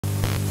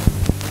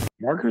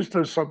Marcus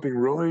does something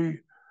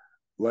really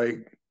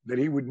like that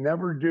he would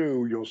never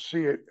do. You'll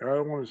see it. I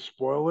don't want to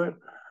spoil it,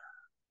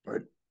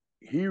 but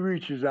he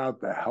reaches out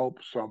to help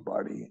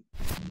somebody.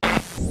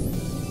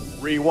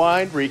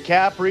 Rewind,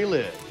 recap,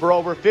 relive. For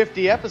over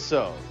 50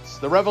 episodes,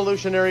 the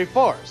revolutionary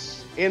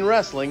force in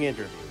wrestling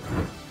interview.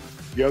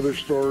 The other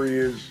story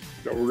is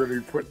that we're going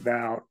to be putting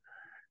out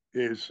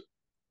is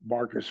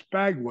Marcus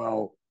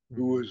Bagwell,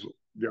 who was,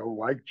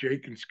 like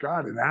Jake and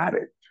Scott, an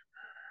addict,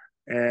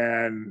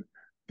 and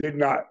did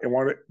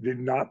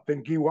not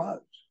think he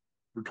was.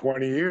 For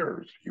 20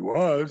 years, he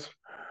was,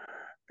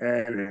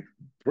 and it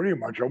pretty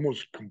much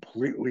almost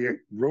completely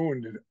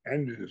ruined and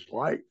ended his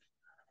life.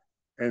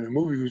 And the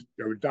movie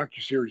the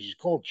Docu Series is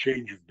called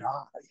Change of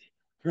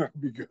Die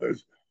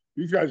because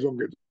these guys don't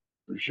get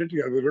their shit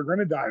together. They're going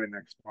to die in the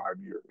next 5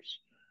 years.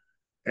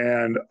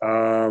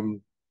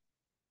 And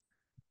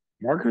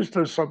Marcus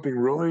does something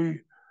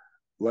really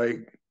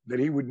like that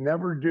he would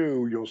never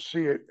do. You'll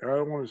see it. I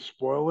don't want to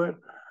spoil it,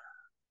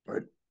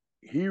 but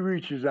he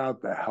reaches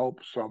out to help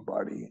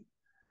somebody.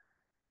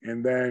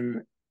 And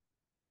then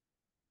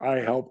I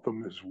helped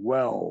them as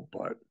well.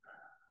 But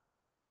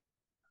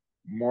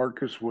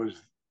Marcus was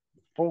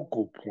the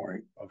focal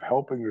point of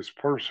helping this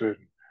person.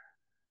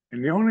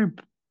 And the only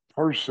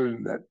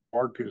person that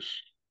Marcus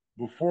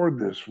before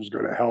this was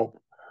going to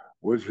help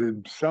was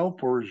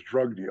himself or his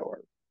drug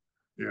dealer,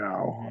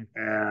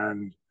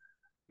 and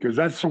because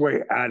that's the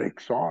way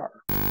addicts are.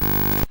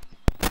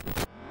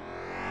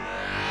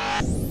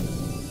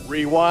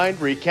 Rewind,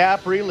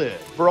 recap,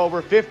 relive. For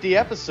over 50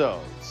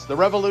 episodes, the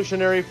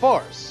revolutionary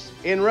force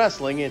in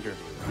wrestling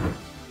interview.